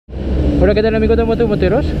Hola, ¿qué tal amigos de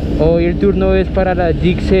Motomoteros? Hoy el turno es para la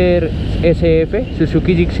GIXXER SF,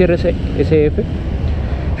 Suzuki GIXXER SF.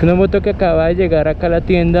 Es una moto que acaba de llegar acá a la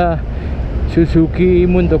tienda Suzuki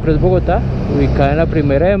Mundocross Bogotá, ubicada en la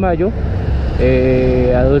 1 de Mayo,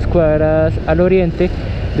 a 2 cuadras al oriente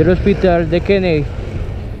del hospital de Kennedy.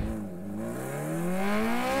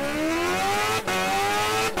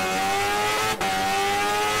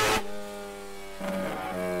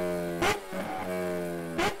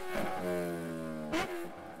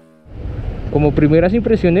 Como primeras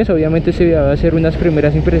impresiones, obviamente se va a hacer unas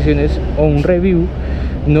primeras impresiones o un review,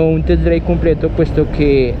 no un test drive completo, puesto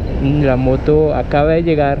que la moto acaba de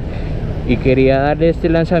llegar y quería darle este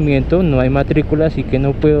lanzamiento. No hay matrícula, así que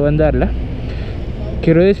no puedo andarla.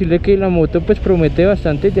 Quiero decirle que la moto pues promete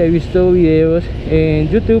bastante. Ya he visto videos en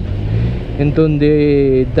YouTube en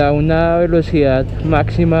donde da una velocidad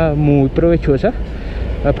máxima muy provechosa,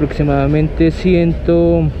 aproximadamente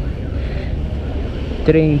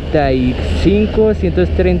 135,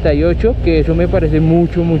 138, que eso me parece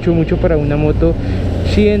mucho para una moto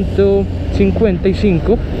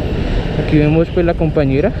 155. Aquí vemos pues la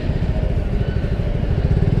compañera.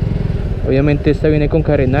 Obviamente esta viene con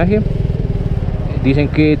carenaje. Dicen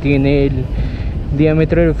que tiene el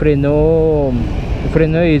diámetro del freno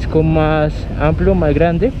de disco más amplio, más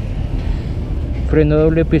grande, freno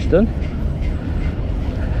doble pistón.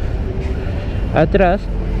 Atrás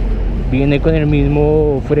viene con el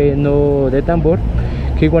mismo freno de tambor,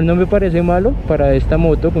 que igual no me parece malo para esta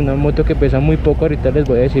moto, una moto que pesa muy poco. Ahorita les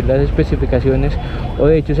voy a decir las especificaciones, o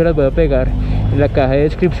de hecho se las voy a pegar en la caja de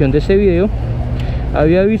descripción de este video.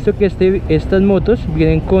 Había visto que estas motos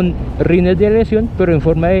vienen con rines de aleación, pero en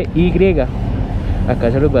forma de Y.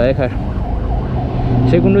 Acá se los voy a dejar.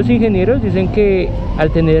 Según los ingenieros, dicen que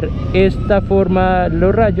al tener esta forma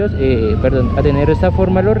los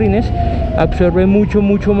rines absorbe mucho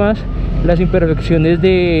más las imperfecciones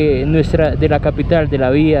de la capital, de la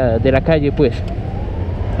vía, de la calle pues.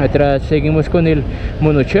 Atrás seguimos con el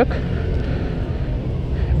monoshock.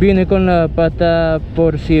 Viene con la pata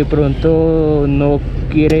por si de pronto no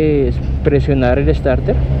quieres presionar el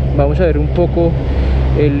starter. Vamos a ver un poco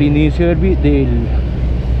el inicio del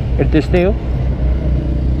testeo.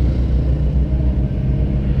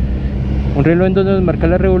 Un reloj en donde nos marca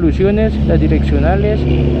las revoluciones, las direccionales,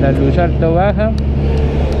 la luz alta o baja,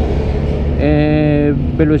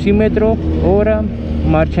 velocímetro, hora,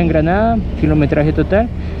 marcha engranada, kilometraje total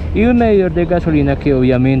y un medidor de gasolina que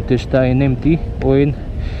obviamente está en empty o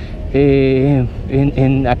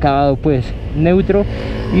en acabado pues neutro.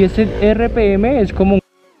 Y este RPM es como,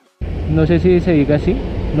 no sé si se diga así,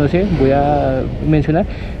 no sé, voy a mencionar,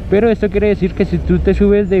 pero esto quiere decir que si tú te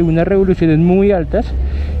subes de unas revoluciones muy altas,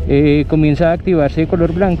 comienza a activarse de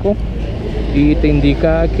color blanco y te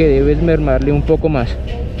indica que debes mermarle un poco más.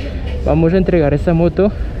 Vamos a entregar esta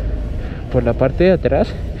moto por la parte de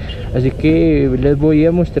atrás, así que les voy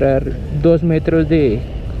a mostrar 2 metros de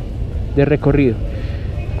recorrido.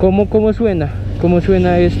 ¿Cómo suena? ¿Cómo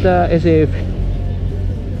suena esta SF?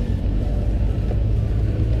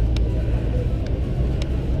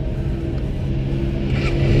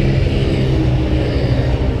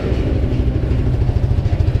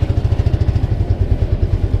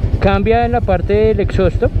 Cambia en la parte del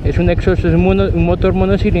exhausto, es un motor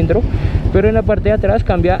monocilindro, pero en la parte de atrás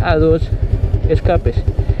cambia a 2 escapes,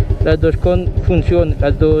 las dos con función,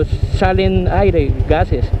 las dos salen aire,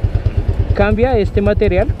 gases. Cambia este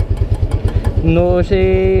material, no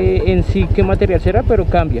sé en sí qué material será, pero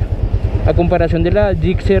cambia. A comparación de la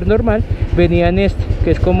GIXXER normal, venía en este,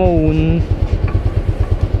 que es como un,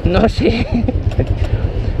 no sé.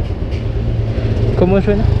 ¿Cómo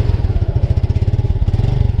suena?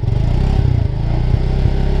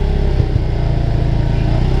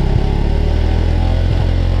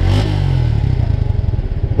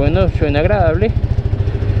 Bueno, suena agradable.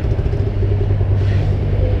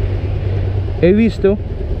 He visto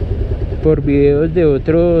por videos de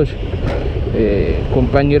otros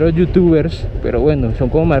compañeros youtubers, pero bueno, son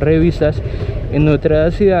como más revistas en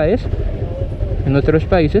otras ciudades, en otros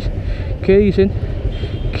países, que dicen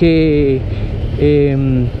que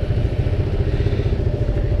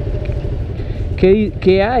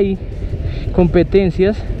hay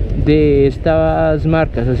competencias de estas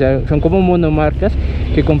marcas, o sea, son como monomarcas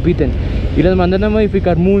que compiten y las mandan a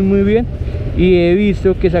modificar muy bien. Y he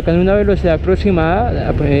visto que sacan una velocidad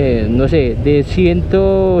aproximada, no sé, de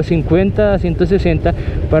 150 a 160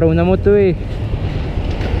 para una moto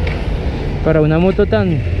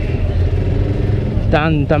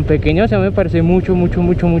tan pequeña. O sea, me parece mucho.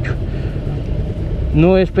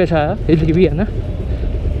 No es pesada, es liviana.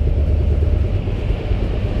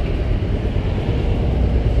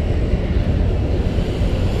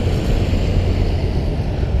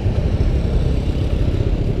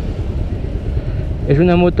 Es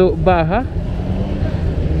una moto baja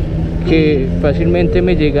que fácilmente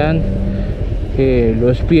me llegan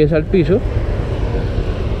los pies al piso.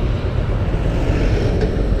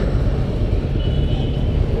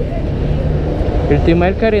 El tema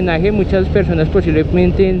del carenaje, muchas personas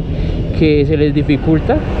posiblemente que se les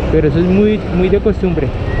dificulta, pero eso es muy de costumbre.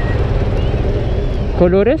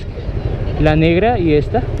 Colores, la negra y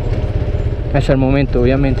esta, hasta el momento,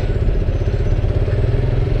 obviamente.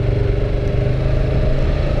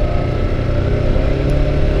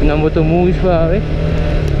 Una moto muy suave,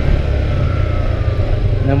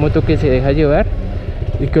 una moto que se deja llevar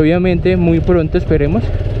y que obviamente muy pronto esperemos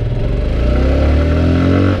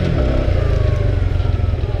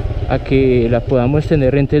a que la podamos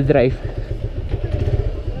tener en test drive.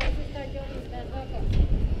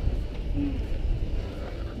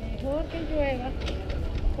 Mejor que llueva.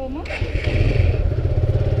 ¿Cómo?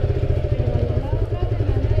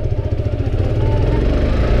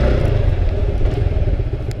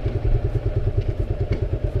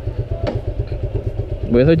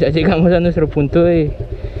 Bueno, ya llegamos a nuestro punto de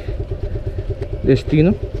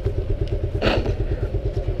destino.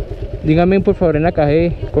 Díganme por favor en la caja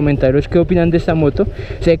de comentarios qué opinan de esta moto.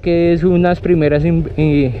 Sé que es unas primeras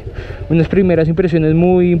impresiones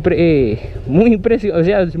muy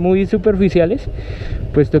superficiales,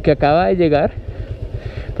 puesto que acaba de llegar,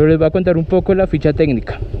 pero les voy a contar un poco la ficha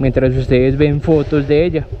técnica mientras ustedes ven fotos de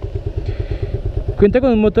ella. Cuenta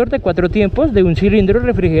con un motor de 4 tiempos de un cilindro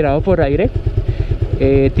refrigerado por aire.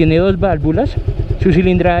 Tiene 2 válvulas. Su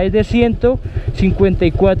cilindraje es de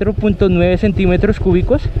 154.9 centímetros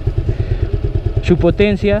cúbicos. Su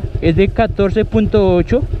potencia es de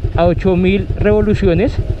 14.8 a 8000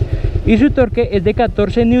 revoluciones y su torque es de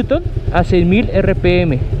 14 newton a 6000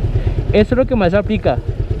 rpm. Esto es lo que más aplica,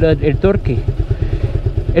 el torque.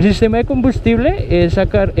 El sistema de combustible es a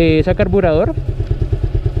carburador.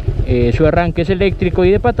 Su arranque es eléctrico y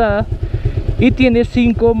de patada y tiene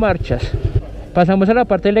 5 marchas. Pasamos a la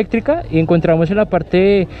parte eléctrica y encontramos en la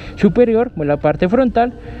parte superior, en la parte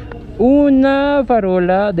frontal, una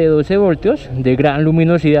farola de 12 voltios de gran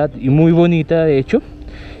luminosidad y muy bonita de hecho,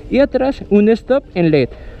 y atrás un stop en LED.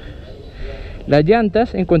 Las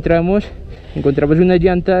llantas, encontramos una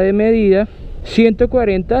llanta de medida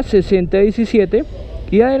 140/60/17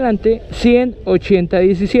 y adelante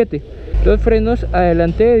 100/80/17. Los frenos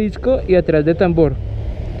adelante de disco y atrás de tambor.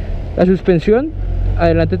 La suspensión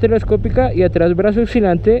adelante telescópica y atrás brazo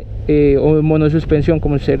oscilante o monosuspensión,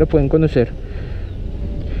 como ustedes lo pueden conocer.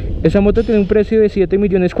 Esa moto tiene un precio de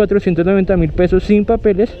 7.490.000 pesos sin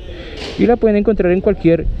papeles y la pueden encontrar en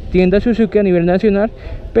cualquier tienda Suzuki a nivel nacional,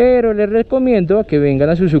 pero les recomiendo que vengan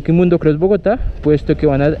a Suzuki Mundo Cross Bogotá, puesto que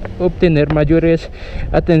van a obtener mayores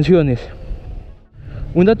atenciones.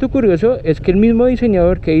 Un dato curioso es que el mismo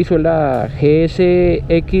diseñador que hizo la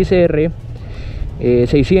GIXXER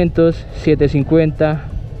 600, 750,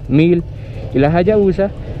 1000 y la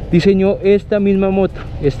Hayabusa diseñó esta misma moto,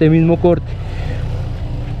 este mismo corte.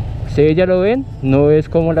 Ustedes ya lo ven, no es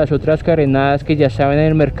como las otras carenadas que ya estaban en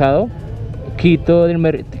el mercado, quito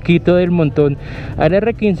del montón al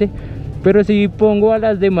R15, pero sí pongo a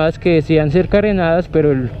las demás que decían ser carenadas,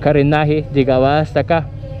 pero el carenaje llegaba hasta acá.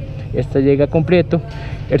 Esta llega completo.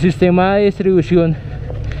 El sistema de distribución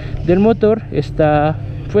del motor está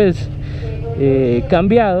pues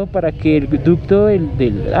cambiado para que el ducto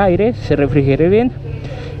del aire se refrigere bien.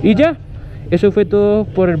 Y ya, eso fue todo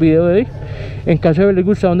por el video de hoy. En caso de haberles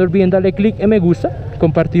gustado, no olviden darle click en me gusta,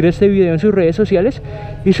 compartir este video en sus redes sociales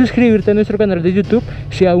y suscribirte a nuestro canal de YouTube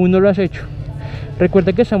si aún no lo has hecho.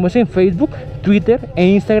 Recuerda que estamos en Facebook, Twitter e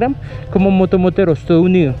Instagram como Motomoteros, todo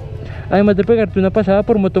unido. Además de pegarte una pasada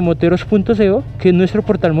por motomoteros.co, que es nuestro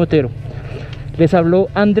portal motero. Les habló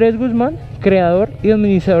Andrés Guzmán, creador y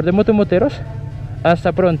administrador de Motomoteros.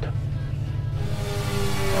 Hasta pronto.